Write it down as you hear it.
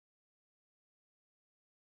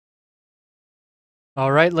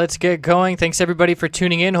All right, let's get going. Thanks everybody for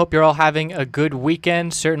tuning in. Hope you're all having a good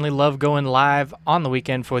weekend. Certainly love going live on the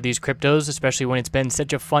weekend for these cryptos, especially when it's been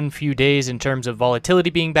such a fun few days in terms of volatility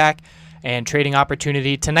being back and trading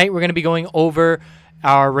opportunity. Tonight we're going to be going over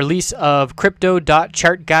our release of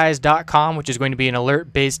crypto.chartguys.com, which is going to be an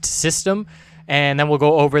alert-based system. And then we'll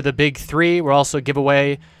go over the big three. We'll also give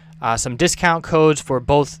away some discount codes for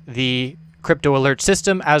both the crypto alert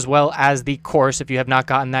system as well as the course. If you have not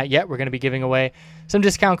gotten that yet, we're going to be giving away some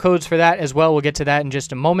discount codes for that as well. We'll get to that in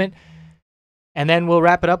just a moment. And then we'll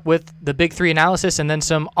wrap it up with the big three analysis and then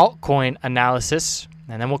some altcoin analysis.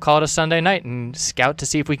 And then we'll call it a Sunday night and scout to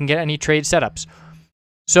see if we can get any trade setups.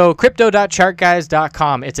 So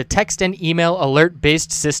crypto.chartguys.com, it's a text and email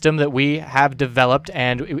alert-based system that we have developed,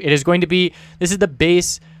 and it is going to be, this is the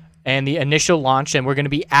base and the initial launch, and we're going to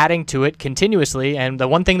be adding to it continuously. And the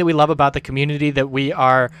one thing that we love about the community that we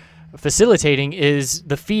are facilitating is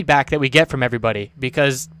the feedback that we get from everybody,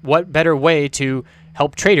 because what better way to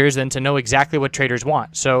help traders than to know exactly what traders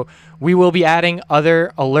want. So we will be adding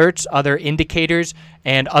other alerts, other indicators,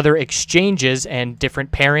 and other exchanges and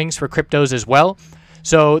different pairings for cryptos as well.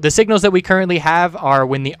 So the signals that we currently have are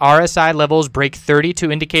when the RSI levels break 30 to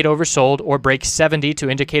indicate oversold or break 70 to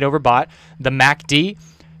indicate overbought, the MACD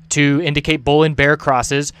to indicate bull and bear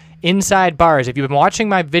crosses, inside bars. If you've been watching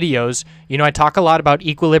my videos, you know I talk a lot about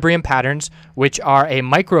equilibrium patterns, which are a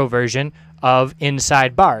micro version of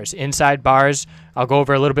inside bars. Inside bars, I'll go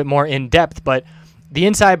over a little bit more in depth, but the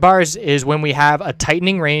inside bars is when we have a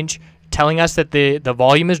tightening range telling us that the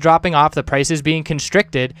volume is dropping off, the price is being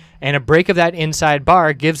constricted, and a break of that inside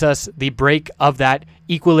bar gives us the break of that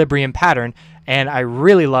equilibrium pattern. And I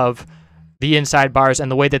really love the inside bars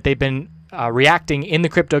and the way that they've been reacting in the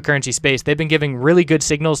cryptocurrency space. They've been giving really good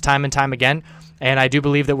signals time and time again, and I do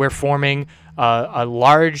believe that we're forming a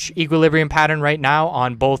large equilibrium pattern right now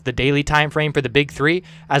on both the daily time frame for the big three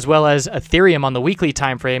as well as Ethereum on the weekly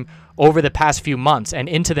time frame over the past few months, and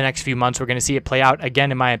into the next few months we're going to see it play out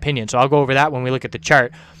again, in my opinion. So I'll go over that when we look at the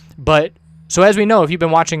chart. But so as we know, if you've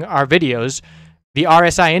been watching our videos, the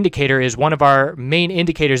RSI indicator is one of our main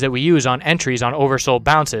indicators that we use on entries on oversold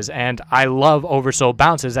bounces, and I love oversold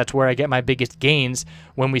bounces. That's where I get my biggest gains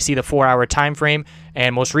when we see the 4-hour time frame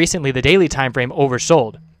and most recently the daily time frame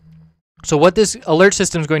oversold. So what this alert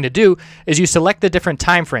system is going to do is you select the different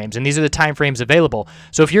time frames, and these are the time frames available.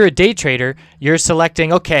 So if you're a day trader, you're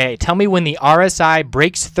selecting, okay, tell me when the RSI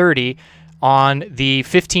breaks 30 on the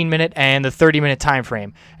 15-minute and the 30-minute time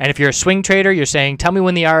frame. And if you're a swing trader, you're saying, tell me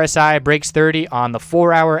when the RSI breaks 30 on the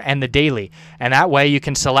 4-hour and the daily. And that way you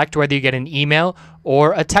can select whether you get an email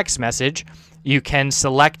or a text message. You can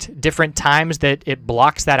select different times that it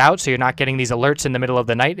blocks that out, so you're not getting these alerts in the middle of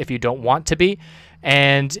the night if you don't want to be.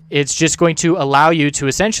 And it's just going to allow you to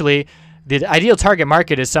essentially, the ideal target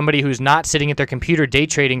market is somebody who's not sitting at their computer day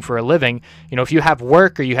trading for a living. You know, if you have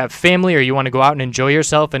work or you have family or you want to go out and enjoy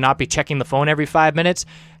yourself and not be checking the phone every 5 minutes,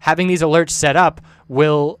 having these alerts set up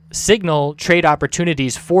will signal trade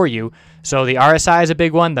opportunities for you. So the RSI is a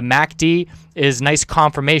big one. The MACD is nice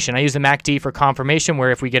confirmation. I use the MACD for confirmation,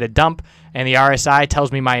 where if we get a dump and the RSI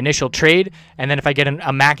tells me my initial trade, and then if I get a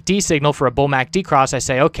MACD signal for a bull MACD cross, I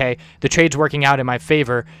say, okay, the trade's working out in my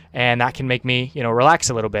favor, and that can make me, you know, relax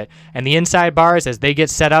a little bit. And the inside bars, as they get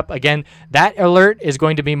set up, again, that alert is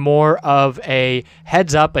going to be more of a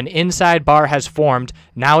heads up. An inside bar has formed.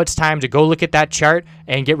 Now it's time to go look at that chart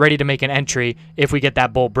and get ready to make an entry if we get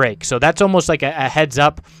that bull break. So that's almost like a heads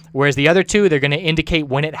up, whereas the other two, they're going to indicate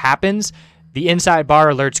when it happens. The inside bar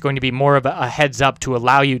alert is going to be more of a heads up to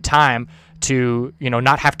allow you time to, you know,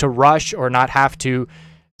 not have to rush or not have to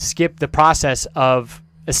skip the process of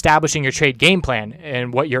establishing your trade game plan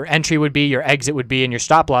and what your entry would be, your exit would be, and your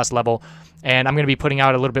stop loss level. And I'm going to be putting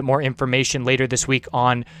out a little bit more information later this week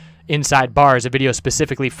on inside bars, a video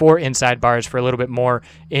specifically for inside bars for a little bit more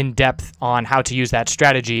in depth on how to use that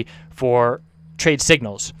strategy for trade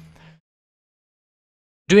signals.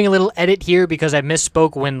 Doing a little edit here because I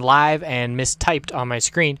misspoke when live and mistyped on my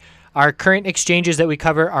screen. Our current exchanges that we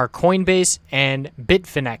cover are Coinbase and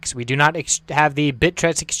Bitfinex. We do not have the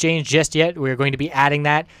Bittrex exchange just yet. We're going to be adding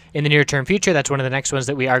that in the near-term future. That's one of the next ones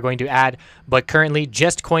that we are going to add, but currently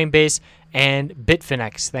just Coinbase and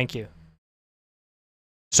Bitfinex. Thank you.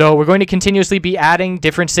 So we're going to continuously be adding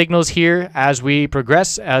different signals here as we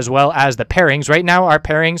progress, as well as the pairings. Right now, our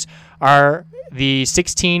pairings are the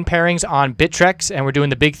 16 pairings on Bittrex, and we're doing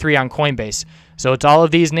the big three on Coinbase. So it's all of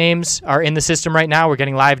these names are in the system right now. We're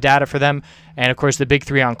getting live data for them. And of course, the big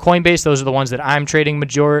three on Coinbase, those are the ones that I'm trading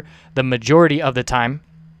the majority of the time.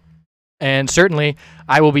 And certainly,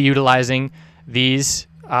 I will be utilizing these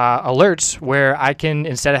alerts where I can,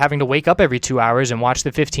 instead of having to wake up every 2 hours and watch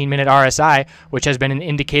the 15-minute RSI, which has been an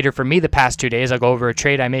indicator for me the past 2 days. I'll go over a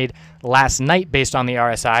trade I made last night based on the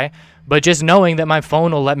RSI, but just knowing that my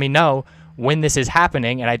phone will let me know when this is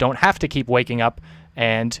happening and I don't have to keep waking up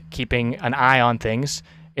and keeping an eye on things,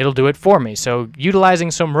 it'll do it for me. So utilizing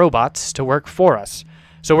some robots to work for us.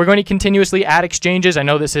 So we're going to continuously add exchanges. I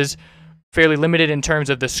know this is fairly limited in terms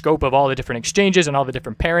of the scope of all the different exchanges and all the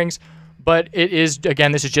different pairings, but it is,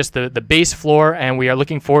 again, this is just the base floor, and we are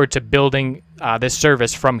looking forward to building this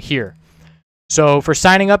service from here. So for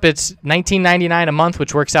signing up, it's $19.99 a month,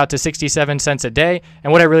 which works out to 67 cents a day.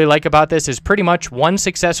 And what I really like about this is pretty much one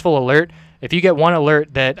successful alert. If you get one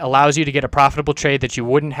alert that allows you to get a profitable trade that you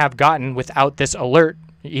wouldn't have gotten without this alert,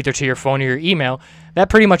 either to your phone or your email, that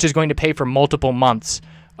pretty much is going to pay for multiple months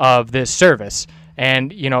of this service.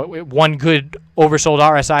 And, you know, one good oversold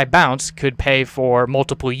RSI bounce could pay for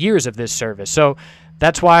multiple years of this service. So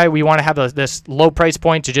that's why we want to have this low price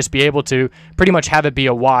point to just be able to pretty much have it be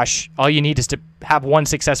a wash. All you need is to have one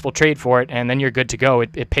successful trade for it, and then you're good to go.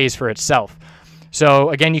 It pays for itself. So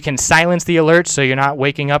again, you can silence the alerts so you're not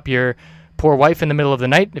waking up your poor wife in the middle of the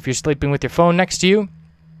night if you're sleeping with your phone next to you.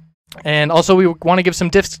 And also we want to give some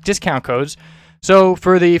discount codes. So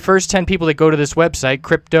for the first 10 people that go to this website,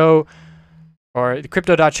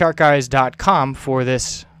 crypto.chartguys.com for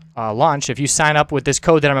this launch, if you sign up with this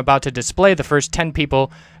code that I'm about to display, the first 10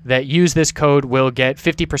 people that use this code will get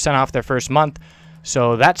 50% off their first month.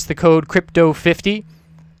 So that's the code Crypto50.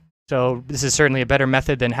 So this is certainly a better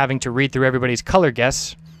method than having to read through everybody's color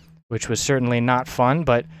guess, which was certainly not fun.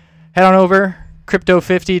 But head on over,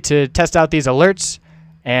 Crypto50, to test out these alerts.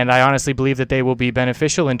 And I honestly believe that they will be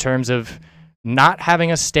beneficial in terms of not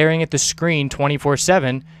having us staring at the screen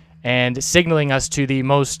 24/7 and signaling us to the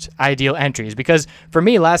most ideal entries. Because for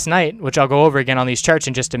me last night, which I'll go over again on these charts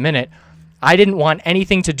in just a minute, I didn't want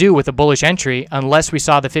anything to do with a bullish entry unless we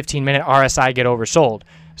saw the 15-minute RSI get oversold.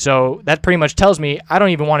 So that pretty much tells me I don't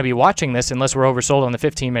even want to be watching this unless we're oversold on the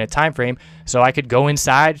 15-minute time frame. So I could go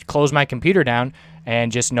inside, close my computer down,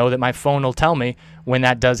 and just know that my phone will tell me when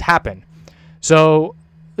that does happen. So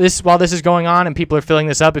while this is going on and people are filling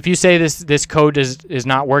this up, if you say this code is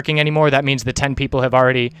not working anymore, that means the 10 people have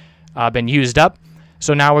already been used up.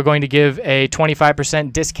 So now we're going to give a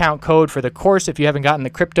 25% discount code for the course if you haven't gotten the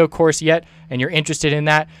crypto course yet and you're interested in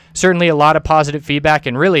that. Certainly a lot of positive feedback,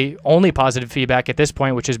 and really only positive feedback at this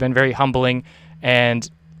point, which has been very humbling and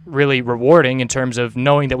really rewarding in terms of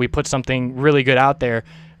knowing that we put something really good out there,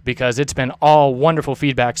 because it's been all wonderful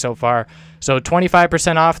feedback so far. So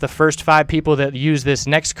 25% off the first 5 people that use this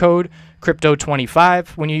next code,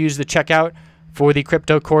 Crypto25, when you use the checkout for the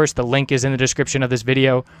crypto course. The link is in the description of this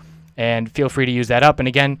video, and feel free to use that up. And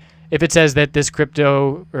again, if it says that this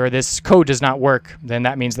crypto or this code does not work, then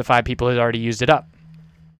that means the 5 people have already used it up.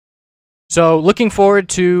 So looking forward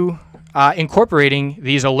to incorporating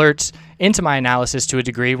these alerts into my analysis to a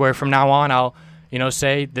degree, where from now on I'll,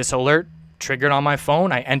 say this alert triggered on my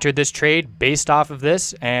phone, I entered this trade based off of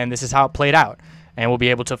this, and this is how it played out. And we'll be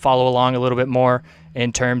able to follow along a little bit more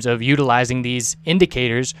in terms of utilizing these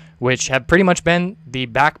indicators, which have pretty much been the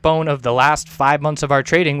backbone of the last 5 months of our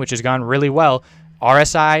trading, which has gone really well.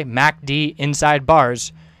 RSI, MACD, inside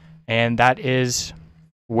bars, and that is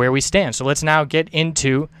where we stand. So let's now get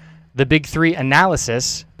into the big 3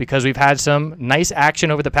 analysis, because we've had some nice action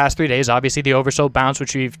over the past 3 days. Obviously the oversold bounce,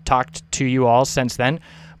 which we've talked to you all since then,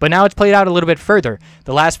 but now it's played out a little bit further.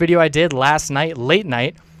 The last video I did last night, late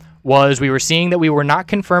night, was we were seeing that we were not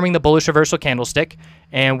confirming the bullish reversal candlestick,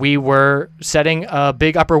 and we were setting a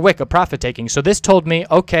big upper wick of profit taking. So this told me,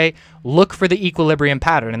 okay, look for the equilibrium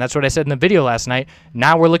pattern, and that's what I said in the video last night.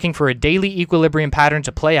 Now we're looking for a daily equilibrium pattern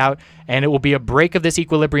to play out, and it will be a break of this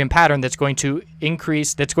equilibrium pattern that's going to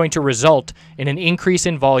increase, that's going to result in an increase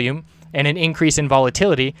in volume and an increase in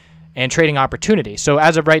volatility and trading opportunity. So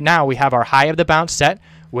as of right now, we have our high of the bounce set,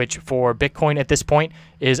 which for Bitcoin at this point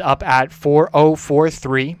is up at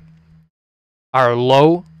 4043. Our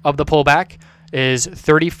low of the pullback is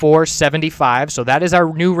 3475. So that is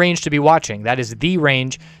our new range to be watching. That is the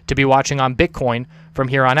range to be watching on Bitcoin from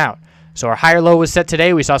here on out. So our higher low was set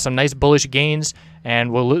today. We saw some nice bullish gains,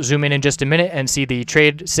 and we'll zoom in just a minute and see the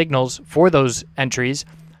trade signals for those entries.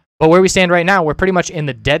 But where we stand right now, we're pretty much in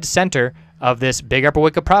the dead center of this big upper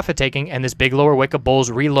wick of profit taking and this big lower wick of bulls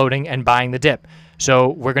reloading and buying the dip. So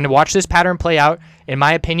we're going to watch this pattern play out. In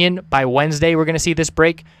my opinion, by Wednesday, we're going to see this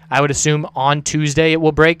break. I would assume on Tuesday it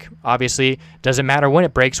will break. Obviously, doesn't matter when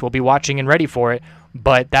it breaks. We'll be watching and ready for it.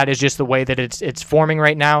 But that is just the way that it's forming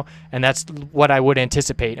right now, and that's what I would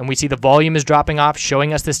anticipate. And we see the volume is dropping off,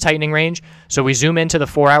 showing us this tightening range. So we zoom into the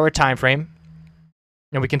 4-hour time frame.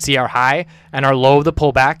 And we can see our high and our low of the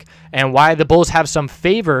pullback. And why the bulls have some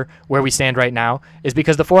favor where we stand right now is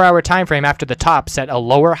because the 4-hour time frame after the top set a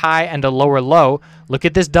lower high and a lower low. Look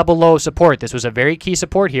at this double low of support. This was a very key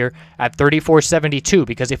support here at 34.72,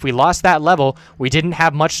 because if we lost that level, we didn't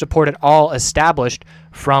have much support at all established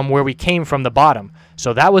from where we came from the bottom.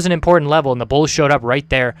 So that was an important level, and the bulls showed up right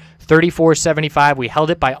there, 34.75. We held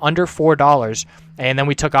it by under $4, and then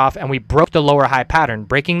we took off and we broke the lower high pattern.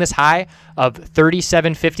 Breaking this high of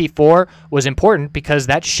 37.54 was important because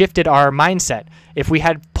that shifted our mindset. If we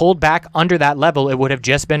had pulled back under that level, it would have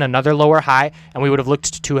just been another lower high, and we would have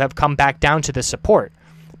looked to have come back down to the support.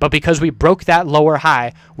 But because we broke that lower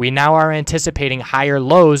high, we now are anticipating higher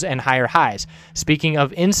lows and higher highs. Speaking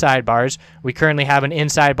of inside bars, we currently have an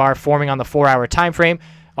inside bar forming on the 4-hour time frame,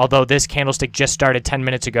 although this candlestick just started 10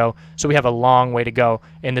 minutes ago, so we have a long way to go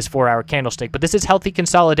in this 4-hour candlestick. But this is healthy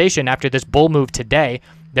consolidation after this bull move today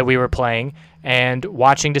that we were playing and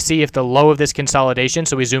watching to see if the low of this consolidation,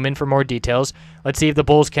 so we zoom in for more details. Let's see if the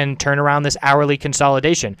bulls can turn around this hourly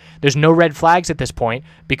consolidation. There's no red flags at this point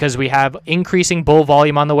because we have increasing bull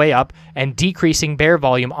volume on the way up and decreasing bear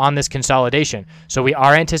volume on this consolidation. So we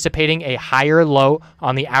are anticipating a higher low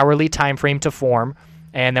on the hourly time frame to form,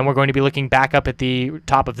 and then we're going to be looking back up at the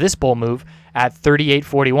top of this bull move at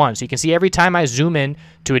 38.41. So you can see every time I zoom in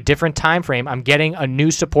to a different time frame, I'm getting a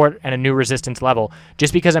new support and a new resistance level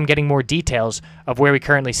just because I'm getting more details of where we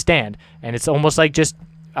currently stand. And it's almost like just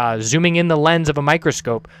zooming in the lens of a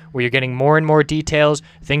microscope where you're getting more and more details,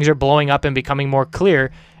 things are blowing up and becoming more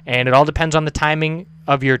clear, and it all depends on the timing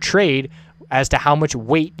of your trade as to how much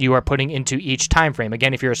weight you are putting into each time frame.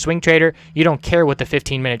 Again, if you're a swing trader, you don't care what the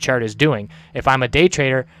 15-minute chart is doing. If I'm a day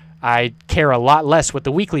trader, I care a lot less what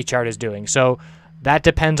the weekly chart is doing. So that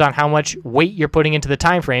depends on how much weight you're putting into the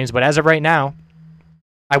time frames. But as of right now,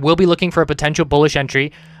 I will be looking for a potential bullish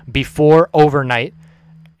entry before overnight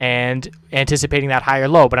and anticipating that higher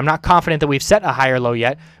low. But I'm not confident that we've set a higher low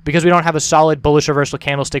yet because we don't have a solid bullish reversal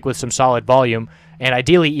candlestick with some solid volume, and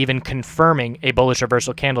ideally even confirming a bullish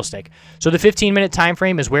reversal candlestick. So the 15-minute time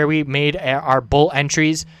frame is where we made our bull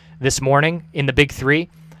entries this morning in the big three.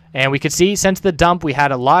 And we could see since the dump, we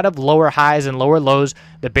had a lot of lower highs and lower lows.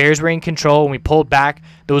 The bears were in control and we pulled back.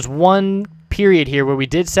 There was one period here where we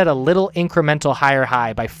did set a little incremental higher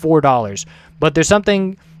high by $4. But there's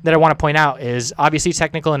something that I want to point out is obviously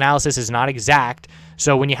technical analysis is not exact.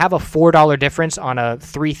 So when you have a $4 difference on a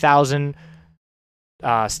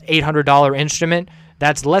 $3,800 instrument,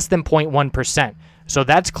 that's less than 0.1%. So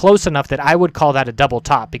that's close enough that I would call that a double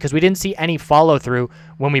top because we didn't see any follow through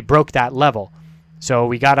when we broke that level. So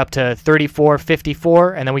we got up to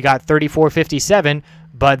 34.54 and then we got 34.57,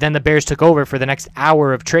 but then the bears took over for the next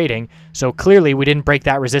hour of trading. So clearly we didn't break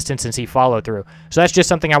that resistance and see follow through. So that's just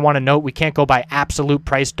something I want to note. We can't go by absolute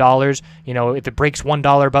price dollars. You know, if it breaks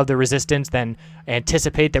 $1 above the resistance, then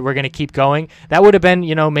anticipate that we're going to keep going. That would have been,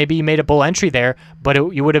 you know, maybe you made a bull entry there,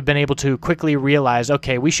 but you would have been able to quickly realize,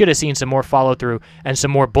 okay, we should have seen some more follow through and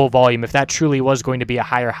some more bull volume if that truly was going to be a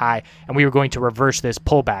higher high and we were going to reverse this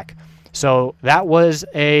pullback. So that was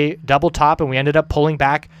a double top, and we ended up pulling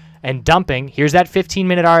back and dumping. Here's that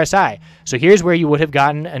 15-minute RSI. So here's where you would have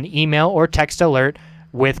gotten an email or text alert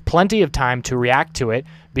with plenty of time to react to it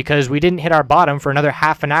because we didn't hit our bottom for another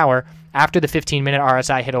half an hour after the 15-minute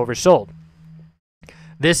RSI hit oversold.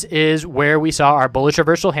 This is where we saw our bullish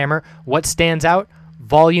reversal hammer. What stands out?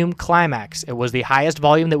 Volume climax. It was the highest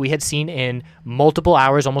volume that we had seen in multiple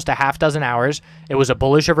hours, almost a half dozen hours. It was a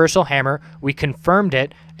bullish reversal hammer. We confirmed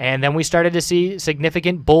it, and then we started to see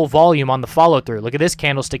significant bull volume on the follow through. Look at this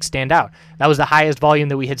candlestick stand out. That was the highest volume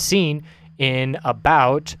that we had seen in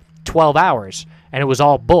about 12 hours, and it was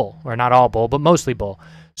all bull, or not all bull, but mostly bull.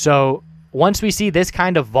 So once we see this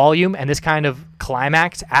kind of volume and this kind of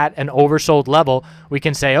climax at an oversold level, we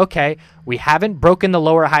can say, okay, we haven't broken the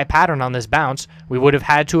lower high pattern on this bounce. We would have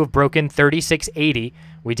had to have broken 36.80.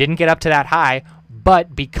 We didn't get up to that high,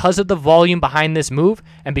 but because of the volume behind this move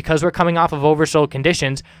and because we're coming off of oversold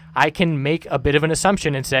conditions, I can make a bit of an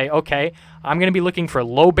assumption and say, okay, I'm going to be looking for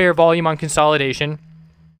low bear volume on consolidation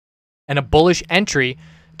and a bullish entry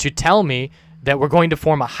to tell me that we're going to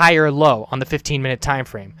form a higher low on the 15-minute time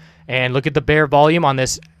frame. And look at the bear volume on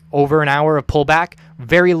this over an hour of pullback.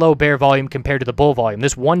 Very low bear volume compared to the bull volume.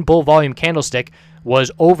 This one bull volume candlestick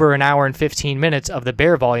was over an hour and 15 minutes of the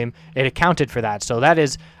bear volume. It accounted for that. So that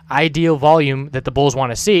is ideal volume that the bulls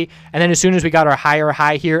want to see. And then as soon as we got our higher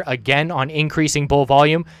high here again on increasing bull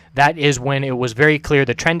volume, that is when it was very clear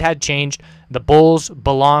the trend had changed. The bulls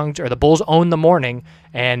belonged, or the bulls owned the morning,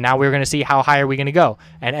 and now we were going to see how high are we going to go.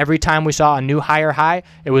 And every time we saw a new higher high,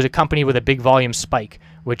 it was accompanied with a big volume spike,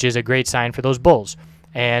 which is a great sign for those bulls.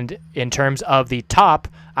 And in terms of the top,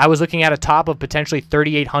 I was looking at a top of potentially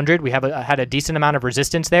 3,800. We had a decent amount of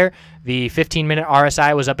resistance there. The 15-minute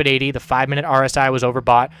RSI was up at 80. The 5-minute RSI was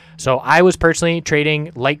overbought. So I was personally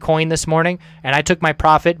trading Litecoin this morning, and I took my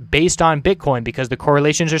profit based on Bitcoin because the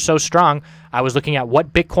correlations are so strong. I was looking at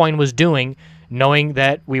what Bitcoin was doing, knowing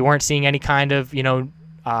that we weren't seeing any kind of,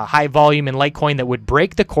 high volume in Litecoin that would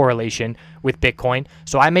break the correlation with Bitcoin.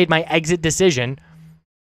 So I made my exit decision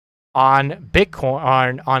on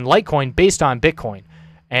Bitcoin, on Litecoin based on Bitcoin.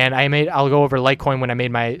 And I'll go over Litecoin when I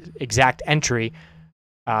made my exact entry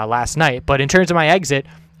last night. But in terms of my exit,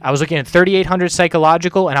 I was looking at 3,800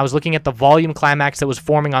 psychological, and I was looking at the volume climax that was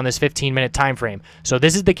forming on this 15-minute time frame. So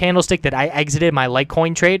this is the candlestick that I exited my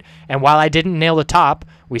Litecoin trade. And while I didn't nail the top,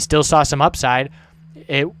 we still saw some upside.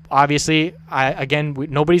 It obviously,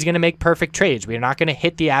 nobody's going to make perfect trades. We're not going to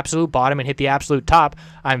hit the absolute bottom and hit the absolute top.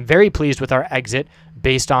 I'm very pleased with our exit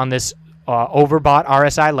based on this overbought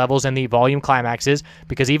RSI levels and the volume climaxes,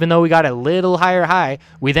 because even though we got a little higher high,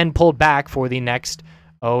 we then pulled back for the next,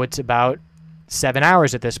 it's about 7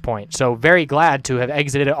 hours at this point. So very glad to have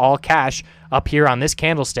exited all cash up here on this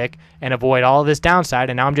candlestick and avoid all of this downside.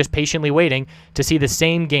 And now I'm just patiently waiting to see the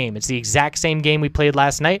same game. It's the exact same game we played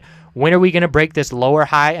last night. When are we going to break this lower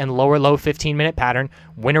high and lower low 15-minute pattern?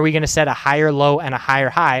 When are we going to set a higher low and a higher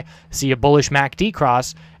high, see a bullish MACD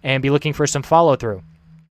cross, and be looking for some follow through?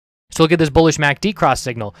 So look at this bullish MACD cross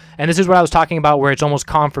signal. And this is what I was talking about, where it's almost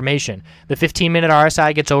confirmation. The 15-minute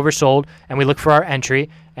RSI gets oversold, and we look for our entry.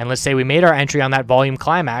 And let's say we made our entry on that volume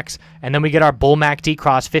climax, and then we get our bull MACD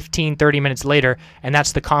cross 15, 30 minutes later, and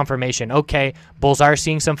that's the confirmation. Okay, bulls are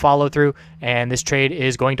seeing some follow through, and this trade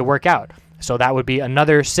is going to work out. So that would be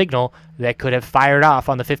another signal that could have fired off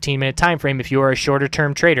on the 15-minute time frame if you are a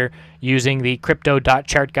shorter-term trader using the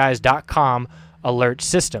crypto.chartguys.com alert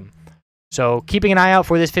system. So keeping an eye out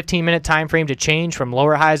for this 15-minute time frame to change from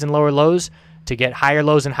lower highs and lower lows to get higher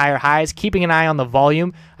lows and higher highs. Keeping an eye on the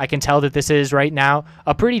volume. I can tell that this is right now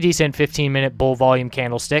a pretty decent 15-minute bull volume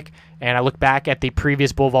candlestick. And I look back at the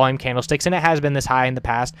previous bull volume candlesticks, and it has been this high in the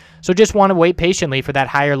past. So just want to wait patiently for that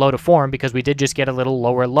higher low to form, because we did just get a little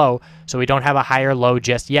lower low, so we don't have a higher low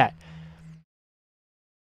just yet.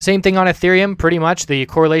 Same thing on Ethereum, pretty much. The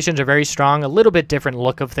correlations are very strong, a little bit different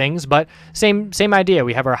look of things, but same idea.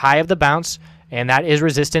 We have our high of the bounce, and that is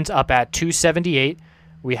resistance up at 278.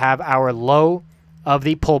 We have our low of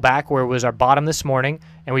the pullback, where it was our bottom this morning,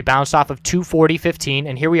 and we bounced off of 240.15,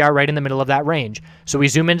 and here we are right in the middle of that range. So we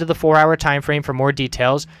zoom into the 4-hour time frame for more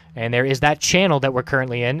details, and there is that channel that we're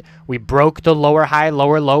currently in. We broke the lower high,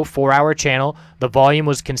 lower low 4-hour channel. The volume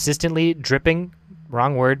was consistently dripping,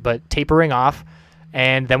 wrong word, but tapering off.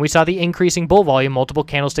 And then we saw the increasing bull volume, multiple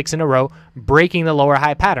candlesticks in a row, breaking the lower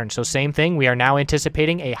high pattern. So same thing, we are now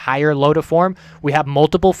anticipating a higher low to form. We have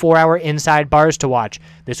multiple 4-hour inside bars to watch.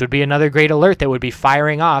 This would be another great alert that would be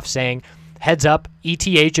firing off saying, heads up,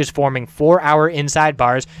 ETH is forming 4-hour inside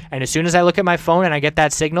bars. And as soon as I look at my phone and I get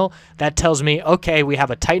that signal, that tells me, okay, we have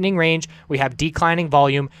a tightening range, we have declining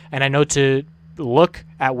volume, and I know to look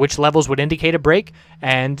at which levels would indicate a break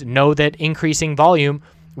and know that increasing volume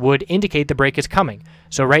would indicate the break is coming.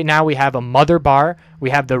 So right now we have a mother bar.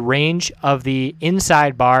 We have the range of the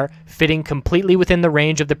inside bar fitting completely within the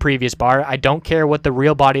range of the previous bar. I don't care what the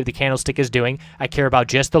real body of the candlestick is doing. I care about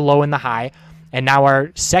just the low and the high. And now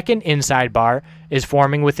our second inside bar is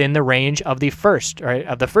forming within the range of the first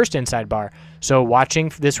inside bar. So watching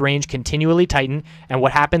this range continually tighten. And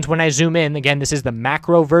what happens when I zoom in, again, this is the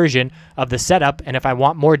macro version of the setup. And if I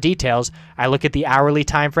want more details, I look at the hourly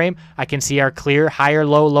time frame. I can see our clear higher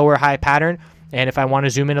low, lower high pattern. And if I want to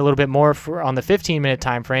zoom in a little bit more on the 15-minute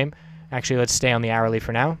time frame, actually, let's stay on the hourly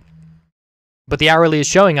for now. But the hourly is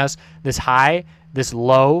showing us this high, this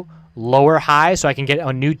low, lower high, so I can get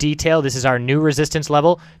a new detail. This is our new resistance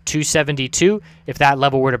level, 272. If that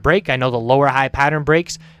level were to break, I know the lower high pattern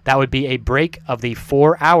breaks. That would be a break of the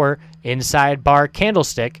 4-hour inside bar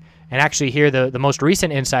candlestick. And actually here, the most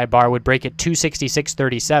recent inside bar would break at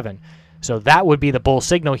 266.37. So that would be the bull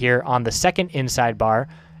signal here on the second inside bar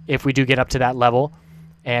if we do get up to that level.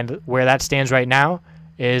 And where that stands right now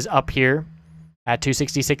is up here at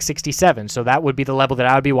 266.67. So that would be the level that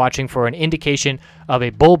I would be watching for an indication of a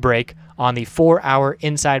bull break on the 4-hour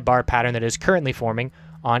inside bar pattern that is currently forming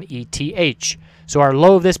on ETH. So our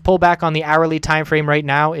low of this pullback on the hourly time frame right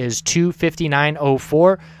now is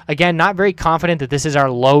 259.04. Again, not very confident that this is our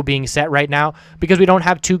low being set right now because we don't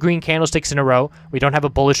have two green candlesticks in a row. We don't have a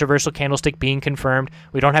bullish reversal candlestick being confirmed.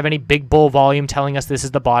 We don't have any big bull volume telling us this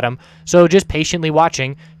is the bottom. So just patiently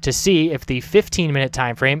watching to see if the 15-minute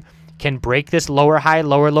time frame can break this lower high,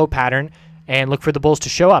 lower low pattern and look for the bulls to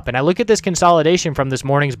show up. And I look at this consolidation from this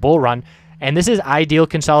morning's bull run, And this is ideal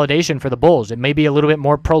consolidation for the bulls. It may be a little bit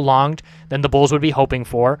more prolonged than the bulls would be hoping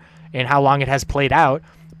for and how long it has played out.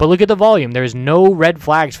 But look at the volume. There's no red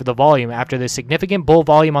flags for the volume after the significant bull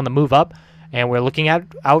volume on the move up. And we're looking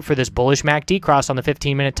out for this bullish MACD cross on the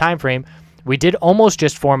 15-minute time frame. We did almost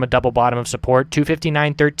just form a double bottom of support,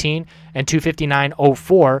 259.13 and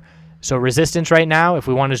 259.04. So resistance right now, if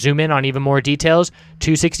we want to zoom in on even more details,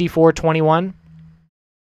 264.21.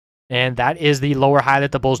 And that is the lower high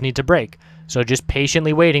that the bulls need to break. So just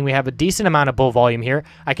patiently waiting. We have a decent amount of bull volume here.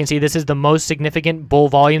 I can see this is the most significant bull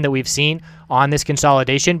volume that we've seen on this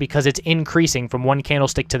consolidation because it's increasing from one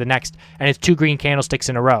candlestick to the next, and it's 2 green candlesticks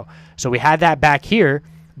in a row. So we had that back here,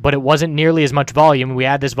 but it wasn't nearly as much volume. We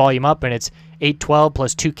add this volume up, and it's 812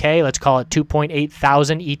 plus 2K. Let's call it 2.8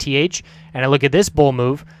 thousand ETH. And I look at this bull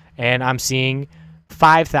move, and I'm seeing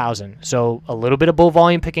 5,000. So a little bit of bull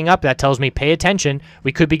volume picking up. That tells me pay attention.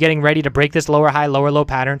 We could be getting ready to break this lower high, lower low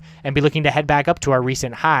pattern and be looking to head back up to our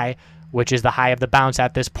recent high, which is the high of the bounce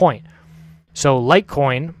at this point. So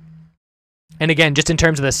Litecoin, and again, just in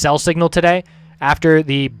terms of the sell signal today, after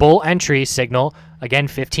the bull entry signal, again,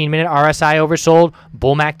 15-minute RSI oversold,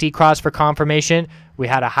 bull MACD cross for confirmation. We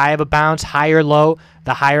had a high of a bounce, higher low.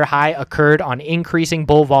 The higher high occurred on increasing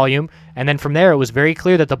bull volume. And then from there, it was very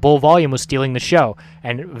clear that the bull volume was stealing the show.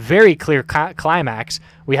 And very clear climax.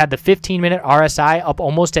 We had the 15-minute RSI up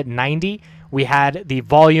almost at 90. We had the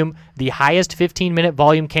volume, the highest 15-minute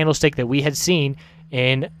volume candlestick that we had seen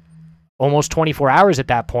in almost 24 hours at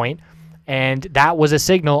that point. And that was a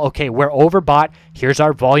signal, okay, we're overbought. Here's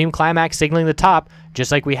our volume climax signaling the top,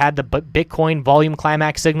 just like we had the Bitcoin volume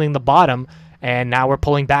climax signaling the bottom. And now we're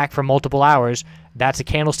pulling back for multiple hours. That's a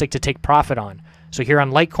candlestick to take profit on. So here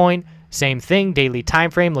on Litecoin, same thing. Daily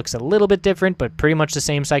time frame looks a little bit different, but pretty much the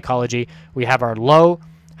same psychology. We have our low,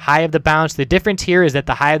 high of the bounce. The difference here is that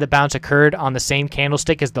the high of the bounce occurred on the same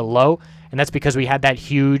candlestick as the low, and that's because we had that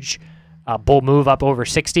huge bull move up over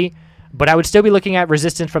 60. But I would still be looking at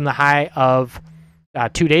resistance from the high of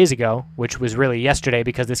 2 days ago, which was really yesterday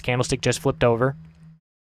because this candlestick just flipped over.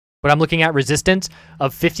 But I'm looking at resistance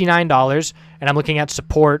of $59, and I'm looking at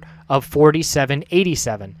support of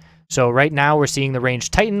 $47.87. So right now we're seeing the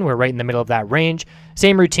range tighten. We're right in the middle of that range.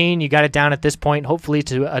 Same routine. You got it down at this point, hopefully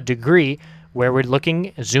to a degree, where we're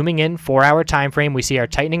looking, zooming in, 4-hour time frame. We see our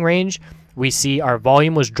tightening range. We see our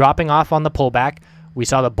volume was dropping off on the pullback. We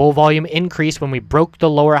saw the bull volume increase when we broke the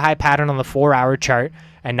lower high pattern on the 4-hour chart.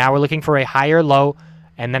 And now we're looking for a higher low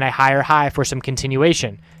and then a higher high for some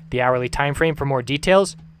continuation. The hourly time frame for more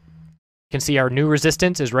details. You can see our new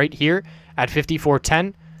resistance is right here at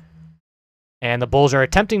 54.10. And the bulls are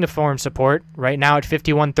attempting to form support right now at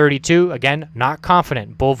 51.32. Again, not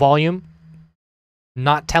confident. Bull volume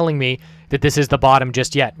not telling me that this is the bottom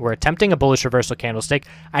just yet. We're attempting a bullish reversal candlestick.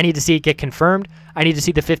 I need to see it get confirmed. I need to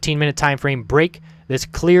see the 15-minute time frame break this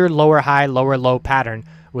clear lower high, lower low pattern,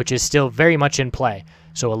 which is still very much in play.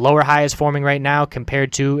 So a lower high is forming right now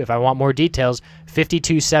compared to, if I want more details,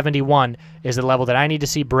 52.71 is the level that I need to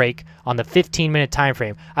see break on the 15-minute time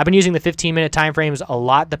frame. I've been using the 15-minute time frames a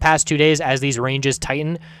lot the past 2 days as these ranges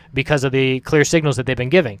tighten because of the clear signals that they've been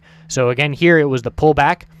giving. So again, here it was the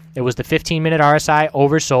pullback. It was the 15-minute RSI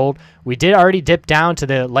oversold. We did already dip down to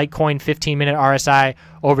the Litecoin 15-minute RSI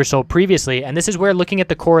oversold previously, and this is where looking at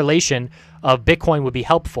the correlation of Bitcoin would be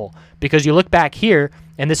helpful, because you look back here,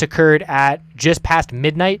 and this occurred at just past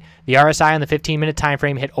midnight. The RSI on the 15-minute time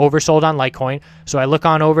frame hit oversold on Litecoin. So I look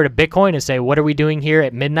on over to Bitcoin and say, what are we doing here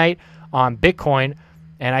at midnight on Bitcoin?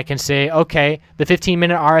 And I can say, okay, the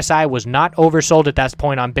 15-minute RSI was not oversold at that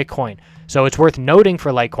point on Bitcoin. So it's worth noting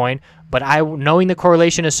for Litecoin, but knowing the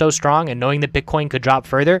correlation is so strong and knowing that Bitcoin could drop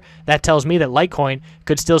further, that tells me that Litecoin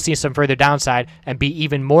could still see some further downside and be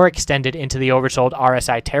even more extended into the oversold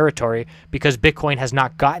RSI territory because Bitcoin has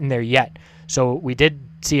not gotten there yet. So we did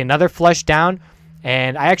see another flush down,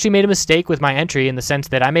 and I actually made a mistake with my entry in the sense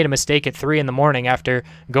that I made a mistake at 3 in the morning after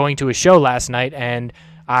going to a show last night, and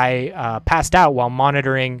I passed out while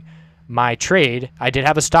monitoring my trade. I did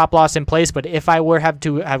have a stop loss in place, but if I were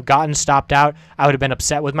to have gotten stopped out, I would have been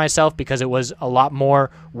upset with myself because it was a lot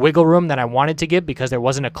more wiggle room than I wanted to give because there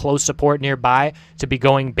wasn't a close support nearby to be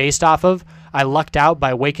going based off of. I lucked out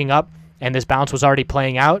by waking up and this bounce was already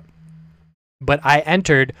playing out, but I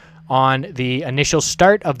entered on the initial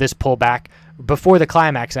start of this pullback before the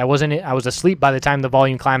climax. I was asleep by the time the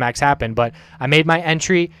volume climax happened, but I made my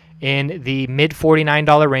entry in the mid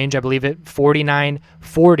 $49 range. I believe it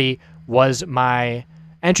 $49.40 was my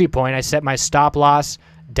entry point. I set my stop loss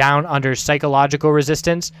down under psychological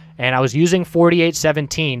resistance, and I was using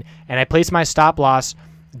 48.17, and I placed my stop loss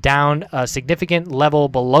down a significant level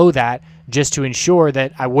below that just to ensure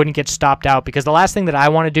that I wouldn't get stopped out, because the last thing that I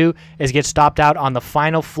want to do is get stopped out on the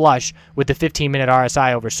final flush with the 15-minute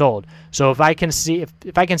RSI oversold. So if I can see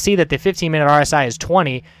if I can see that the 15-minute RSI is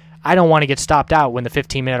 20, I don't want to get stopped out when the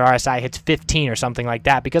 15-minute RSI hits 15 or something like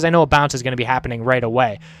that, because I know a bounce is going to be happening right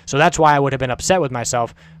away. So that's why I would have been upset with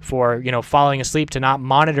myself for, falling asleep to not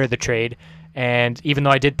monitor the trade. And even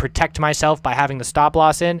though I did protect myself by having the stop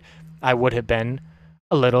loss in, I would have been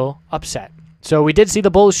a little upset. So we did see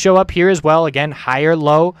the bulls show up here as well. Again, higher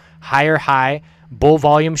low, higher high. Bull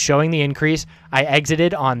volume showing the increase. I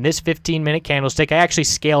exited on this 15-minute candlestick. I actually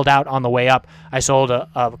scaled out on the way up. I sold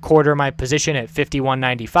a quarter of my position at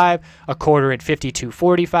 51.95, a quarter at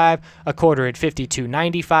 52.45, a quarter at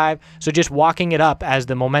 52.95. So just walking it up as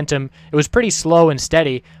the momentum, it was pretty slow and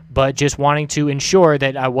steady, but just wanting to ensure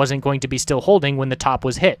that I wasn't going to be still holding when the top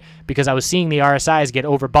was hit, because I was seeing the RSIs get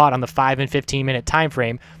overbought on the 5 and 15-minute time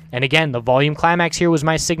frame. And again, the volume climax here was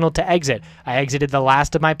my signal to exit. I exited the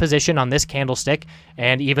last of my position on this candlestick,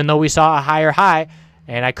 and even though we saw a higher high,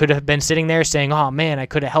 and I could have been sitting there saying, oh man, I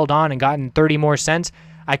could have held on and gotten 30 more cents,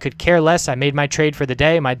 I could care less. I made my trade for the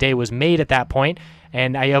day. My day was made at that point,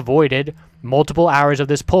 and I avoided multiple hours of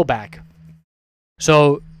this pullback.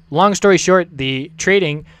 So long story short, the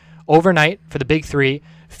trading overnight for the big three,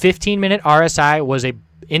 15-minute RSI was a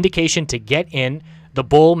indication to get in. The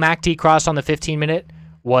bull MACD cross on the 15-minute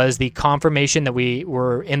was the confirmation that we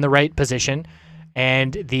were in the right position,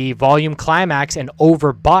 and the volume climax and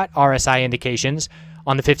overbought RSI indications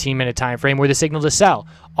on the 15-minute time frame were the signal to sell.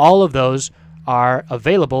 All of those are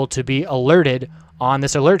available to be alerted on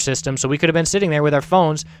this alert system, so we could have been sitting there with our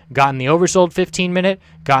phones, gotten the oversold 15-minute,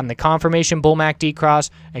 gotten the confirmation bull MACD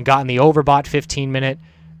cross, and gotten the overbought 15-minute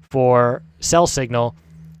for sell signal.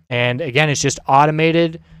 And again, it's just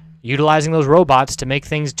automated, utilizing those robots to make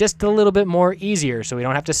things just a little bit more easier so we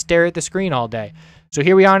don't have to stare at the screen all day. So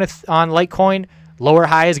here we are on Litecoin. Lower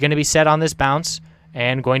high is going to be set on this bounce,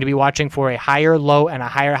 and going to be watching for a higher low and a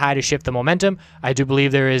higher high to shift the momentum. I do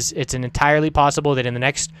believe it's entirely possible that in the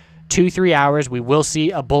next 2-3 hours we will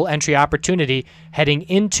see a bull entry opportunity heading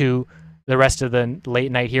into the rest of the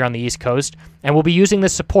late night here on the East Coast, and we'll be using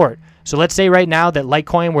this support. So let's say right now that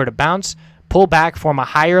Litecoin were to bounce, pull back, form a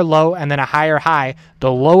higher low and then a higher high.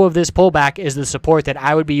 The low of this pullback is the support that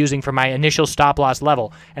I would be using for my initial stop loss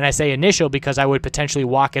level. And I say initial because I would potentially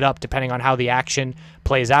walk it up depending on how the action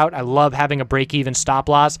plays out. I love having a break-even stop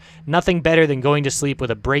loss. Nothing better than going to sleep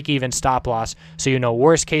with a break-even stop loss, so you know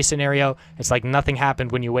worst case scenario, it's like nothing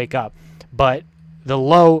happened when you wake up. But the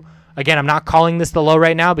low, again, I'm not calling this the low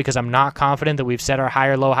right now because I'm not confident that we've set our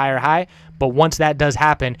higher low, higher high. But once that does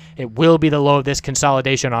happen, it will be the low of this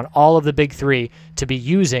consolidation on all of the big three to be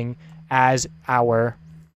using as our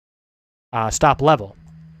stop level.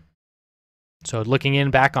 So looking in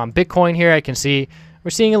back on Bitcoin here, I can see we're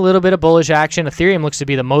seeing a little bit of bullish action. Ethereum looks to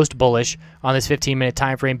be the most bullish on this 15-minute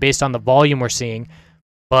time frame based on the volume we're seeing.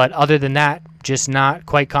 But other than that, just not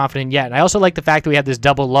quite confident yet. And I also like the fact that we have this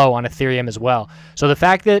double low on Ethereum as well. So the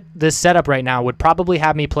fact that this setup right now would probably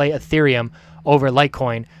have me play Ethereum over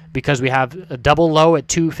Litecoin, because we have a double low at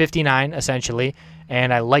 259 essentially,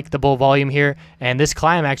 and I like the bull volume here. And this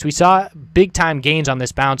climax, we saw big time gains on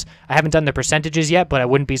this bounce. I haven't done the percentages yet, but I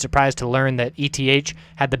wouldn't be surprised to learn that ETH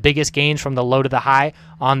had the biggest gains from the low to the high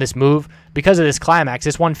on this move. Because of this climax,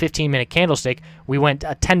 this one 15-minute candlestick, we went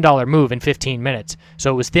a $10 move in 15 minutes.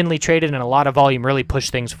 So it was thinly traded and a lot of volume really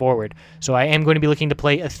pushed things forward. So I am going to be looking to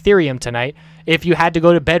play Ethereum tonight. If you had to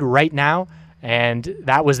go to bed right now and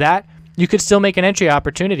that was that, you could still make an entry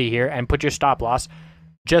opportunity here and put your stop loss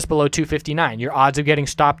just below 259. Your odds of getting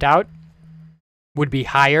stopped out would be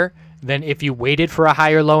higher than if you waited for a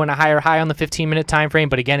higher low and a higher high on the 15-minute time frame.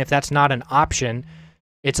 But again, if that's not an option,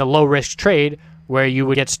 it's a low-risk trade where you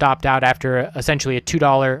would get stopped out after essentially a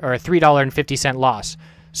 $2 or a $3.50 loss.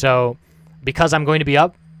 So because I'm going to be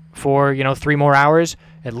up for 3 more hours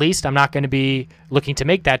at least, I'm not going to be looking to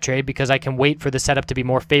make that trade because I can wait for the setup to be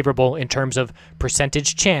more favorable in terms of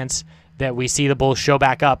percentage chance that we see the bulls show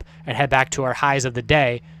back up and head back to our highs of the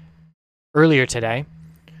day earlier today.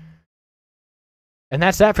 And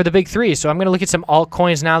that's that for the big three. So I'm going to look at some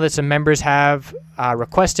altcoins now that some members have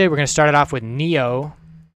requested. We're going to start it off with NEO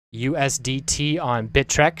USDT on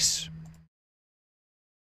Bittrex.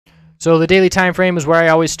 So the daily time frame is where I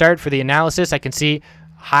always start for the analysis. I can see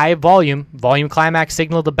high volume climax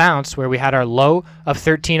signal to bounce where we had our low of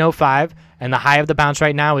 1305 and the high of the bounce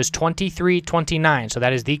right now is 23.29. So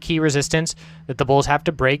that is the key resistance that the bulls have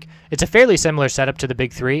to break. It's a fairly similar setup to the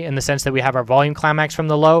big three in the sense that we have our volume climax from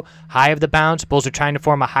the low, high of the bounce. Bulls are trying to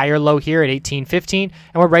form a higher low here at 18.15, and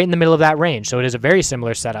we're right in the middle of that range. So it is a very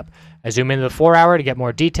similar setup. I zoom into the 4-hour to get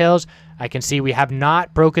more details. I can see we have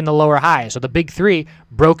not broken the lower high. So the big three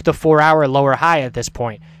broke the 4-hour lower high at this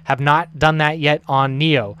point. Have not done that yet on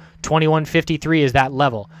NEO. 2153 is that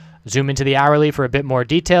level. Zoom into the hourly for a bit more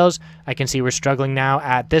details. I can see we're struggling now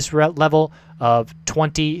at this level of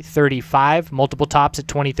 2035, multiple tops at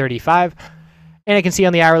 2035. And I can see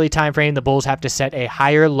on the hourly time frame, the bulls have to set a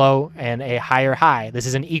higher low and a higher high. This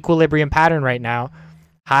is an equilibrium pattern right now.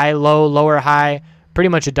 High, low, lower, high, pretty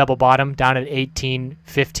much a double bottom down at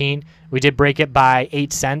 18.15. We did break it by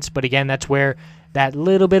 8 cents, but again, that's where that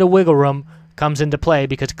little bit of wiggle room comes into play,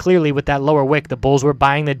 because clearly with that lower wick, the bulls were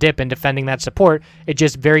buying the dip and defending that support. It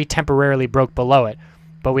just very temporarily broke below it.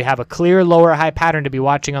 But we have a clear lower high pattern to be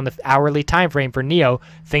watching on the hourly time frame for NEO.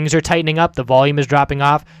 Things are tightening up, the volume is dropping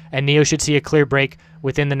off, and NEO should see a clear break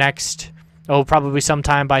within the next, probably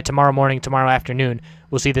sometime by tomorrow morning, tomorrow afternoon.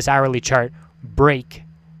 We'll see this hourly chart break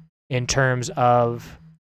in terms of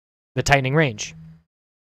the tightening range.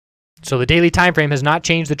 So the daily time frame has not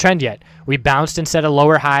changed the trend yet. We bounced and set a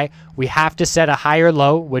lower high. We have to set a higher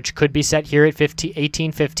low, which could be set here at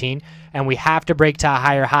 18.15, and we have to break to a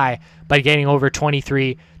higher high by getting over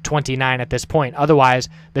 23.29 at this point. Otherwise,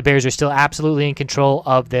 the bears are still absolutely in control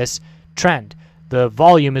of this trend. The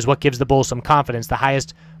volume is what gives the bulls some confidence. The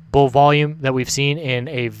highest bull volume that we've seen in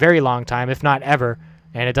a very long time, if not ever,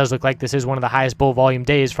 and it does look like this is one of the highest bull volume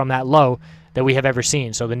days from that low that we have ever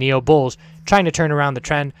seen. So the NEO bulls trying to turn around the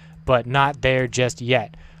trend, but not there just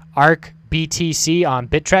yet. ARC BTC on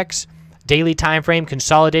Bittrex, daily time frame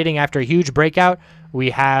consolidating after a huge breakout. We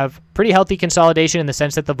have pretty healthy consolidation in the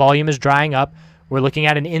sense that the volume is drying up. We're looking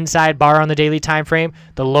at an inside bar on the daily time frame.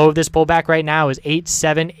 The low of this pullback right now is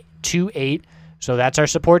 8728, so that's our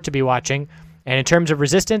support to be watching. And in terms of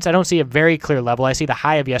resistance, I don't see a very clear level. I see the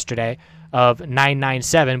high of yesterday of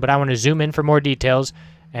 997, but I want to zoom in for more details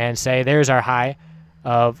and say there's our high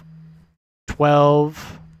of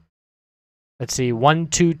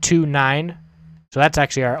 1229. So that's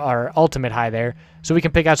actually our ultimate high there. So we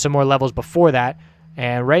can pick out some more levels before that.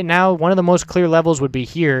 And right now, one of the most clear levels would be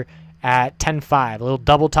here at 10.5. A little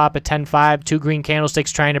double top at 10.5, 2 green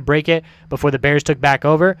candlesticks trying to break it before the bears took back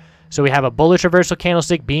over. So we have a bullish reversal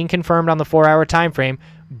candlestick being confirmed on the 4-hour time frame,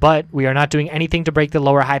 but we are not doing anything to break the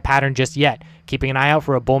lower high pattern just yet. Keeping an eye out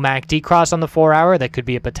for a bull MACD cross on the 4-hour. That could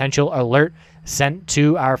be a potential alert sent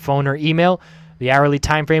to our phone or email. The hourly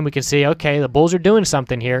time frame, we can see, okay, the bulls are doing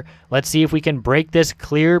something here. Let's see if we can break this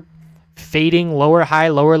clear fading lower high,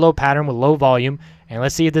 lower low pattern with low volume. And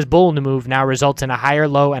let's see if this bull move now results in a higher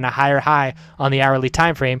low and a higher high on the hourly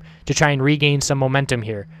time frame to try and regain some momentum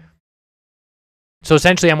here. So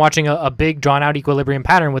essentially, I'm watching a big drawn-out equilibrium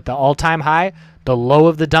pattern with the all-time high, the low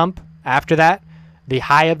of the dump after that, the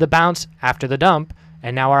high of the bounce after the dump,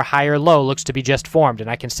 and now our higher low looks to be just formed. And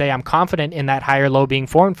I can say I'm confident in that higher low being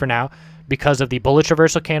formed for now because of the bullish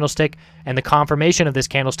reversal candlestick and the confirmation of this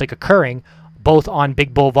candlestick occurring both on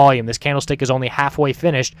big bull volume. This candlestick is only halfway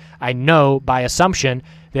finished. I know by assumption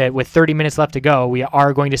that with 30 minutes left to go, we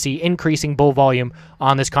are going to see increasing bull volume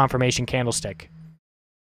on this confirmation candlestick.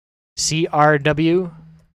 CRW,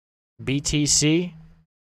 BTC.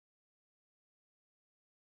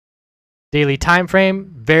 Daily time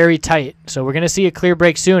frame, very tight. So we're going to see a clear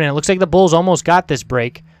break soon, and it looks like the bulls almost got this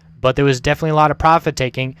break, but there was definitely a lot of profit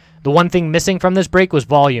taking. The one thing missing from this break was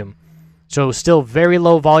volume. So still very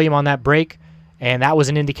low volume on that break, and that was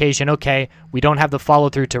an indication, okay, we don't have the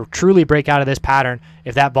follow-through to truly break out of this pattern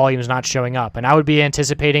if that volume is not showing up. And I would be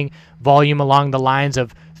anticipating volume along the lines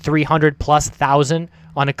of 300,000+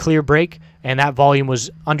 on a clear break, and that volume was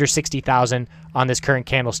under 60,000 on this current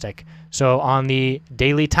candlestick. So on the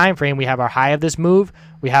daily time frame, we have our high of this move,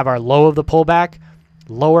 we have our low of the pullback,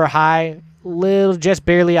 lower high, just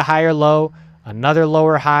barely a higher low, another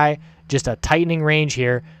lower high, just a tightening range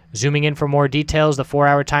here. Zooming in for more details, the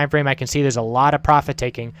 4-hour time frame, I can see there's a lot of profit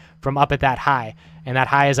taking from up at that high, and that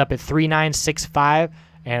high is up at 3965,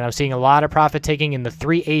 and I'm seeing a lot of profit taking in the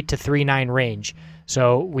 3.8 to 3.9 range.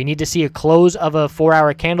 So we need to see a close of a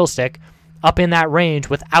 4-hour candlestick up in that range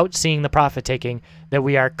without seeing the profit taking that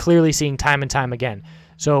we are clearly seeing time and time again.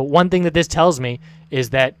 So one thing that this tells me is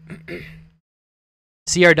that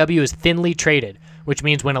CRW is thinly traded, which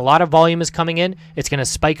means when a lot of volume is coming in, it's going to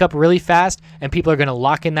spike up really fast, and people are going to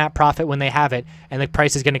lock in that profit when they have it, and the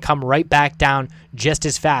price is going to come right back down just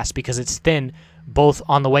as fast because it's thin both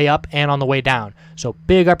on the way up and on the way down. So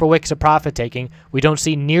big upper wicks of profit taking. We don't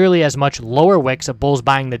see nearly as much lower wicks of bulls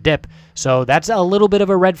buying the dip. So that's a little bit of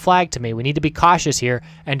a red flag to me. We need to be cautious here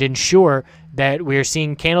and ensure that we're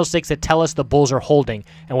seeing candlesticks that tell us the bulls are holding.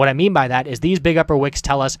 And what I mean by that is these big upper wicks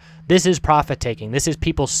tell us this is profit taking. This is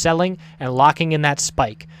people selling and locking in that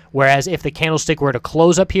spike. Whereas if the candlestick were to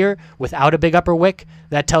close up here without a big upper wick,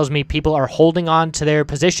 that tells me people are holding on to their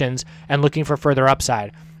positions and looking for further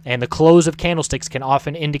upside. And the close of candlesticks can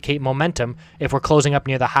often indicate momentum if we're closing up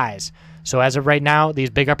near the highs. So as of right now, these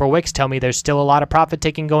big upper wicks tell me there's still a lot of profit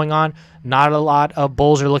taking going on. Not a lot of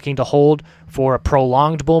bulls are looking to hold for a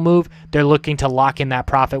prolonged bull move. They're looking to lock in that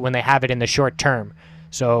profit when they have it in the short term.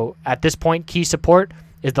 So at this point, key support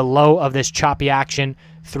is the low of this choppy action,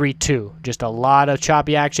 3-2. Just a lot of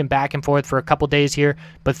choppy action back and forth for a couple days here,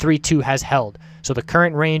 but 3-2 has held. So the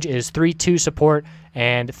current range is 3-2 support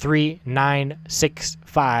and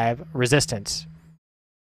 3-9-6-5 resistance.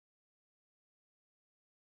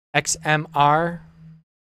 XMR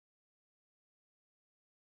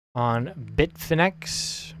on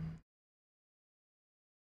Bitfinex.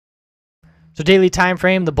 So daily time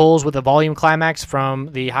frame, the bulls with a volume climax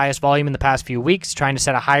from the highest volume in the past few weeks, trying to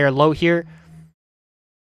set a higher low here.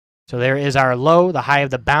 So there is our low. The high of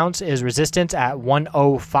the bounce is resistance at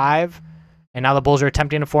 105. And now the bulls are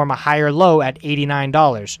attempting to form a higher low at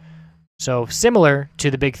 $89. So similar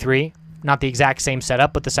to the big three, not the exact same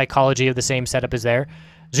setup, but the psychology of the same setup is there.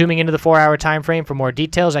 Zooming into the 4-hour time frame for more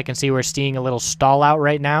details, I can see we're seeing a little stall out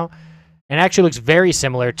right now. And it actually looks very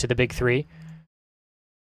similar to the big three,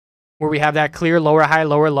 where we have that clear lower high,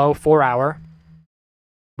 lower low 4-hour.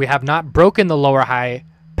 We have not broken the lower high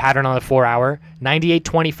pattern on the 4-hour.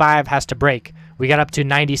 98.25 has to break. We got up to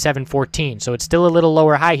 97.14, so it's still a little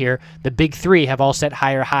lower high here. The big three have all set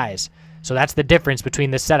higher highs. So that's the difference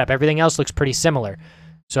between this setup. Everything else looks pretty similar.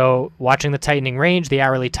 So watching the tightening range, the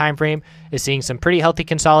hourly time frame is seeing some pretty healthy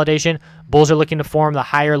consolidation. Bulls are looking to form the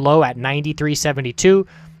higher low at 93.72.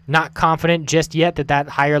 Not confident just yet that that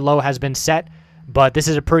higher low has been set, but this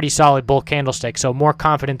is a pretty solid bull candlestick, so more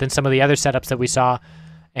confident than some of the other setups that we saw.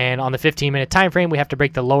 And on the 15-minute time frame, we have to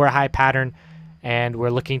break the lower high pattern, and we're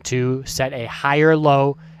looking to set a higher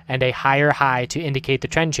low and a higher high to indicate the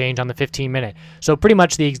trend change on the 15-minute. So pretty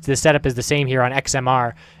much the setup is the same here on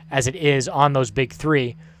XMR as it is on those big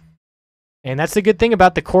three. And that's the good thing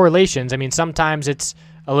about the correlations. I mean, sometimes it's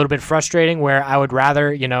a little bit frustrating where I would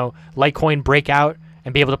rather, Litecoin break out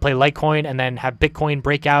and be able to play Litecoin and then have Bitcoin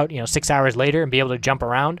break out, 6 hours later and be able to jump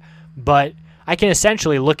around. But I can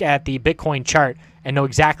essentially look at the Bitcoin chart and know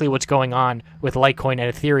exactly what's going on with Litecoin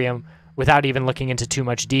and Ethereum without even looking into too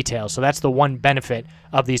much detail. So that's the one benefit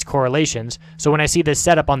of these correlations. So when I see this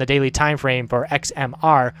setup on the daily time frame for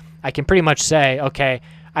XMR, I can pretty much say, okay,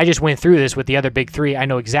 I just went through this with the other big three. I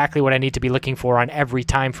know exactly what I need to be looking for on every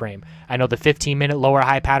time frame. I know the 15-minute lower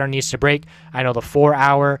high pattern needs to break. I know the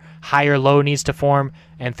 4-hour higher low needs to form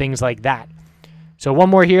and things like that. So one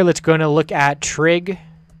more here. Let's go and look at Trig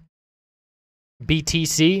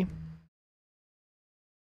BTC.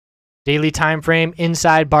 Daily time frame,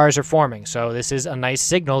 inside bars are forming. So this is a nice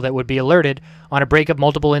signal that would be alerted on a break of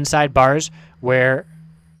multiple inside bars where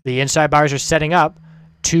the inside bars are setting up.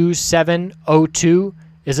 2702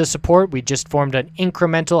 is a support. We just formed an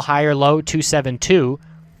incremental higher low, 272,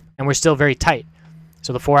 and we're still very tight.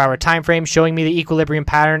 So the 4-hour time frame showing me the equilibrium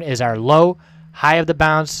pattern is our low, high of the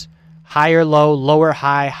bounce, higher low, lower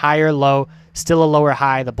high, higher low, still a lower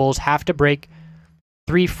high. The bulls have to break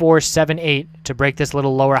 3478 to break this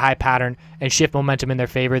little lower high pattern and shift momentum in their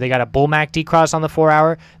favor. They got a bull MACD cross on the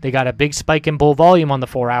 4-hour. They got a big spike in bull volume on the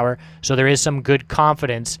 4-hour. So there is some good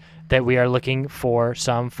confidence that we are looking for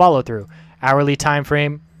some follow through. Hourly time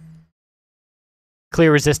frame,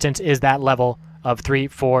 clear resistance is that level of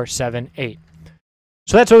 3478.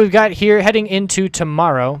 So that's what we've got here heading into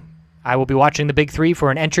tomorrow. I will be watching the big three for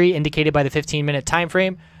an entry indicated by the 15-minute time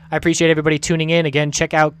frame. I appreciate everybody tuning in. Again,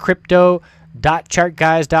 check out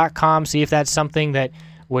crypto.chartguys.com. See if that's something that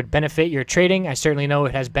would benefit your trading. I certainly know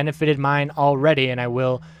it has benefited mine already, and I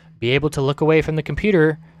will be able to look away from the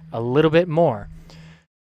computer a little bit more.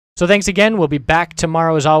 So thanks again. We'll be back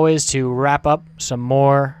tomorrow as always to wrap up some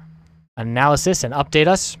more analysis and update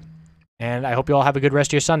us. And I hope you all have a good rest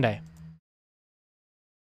of your Sunday.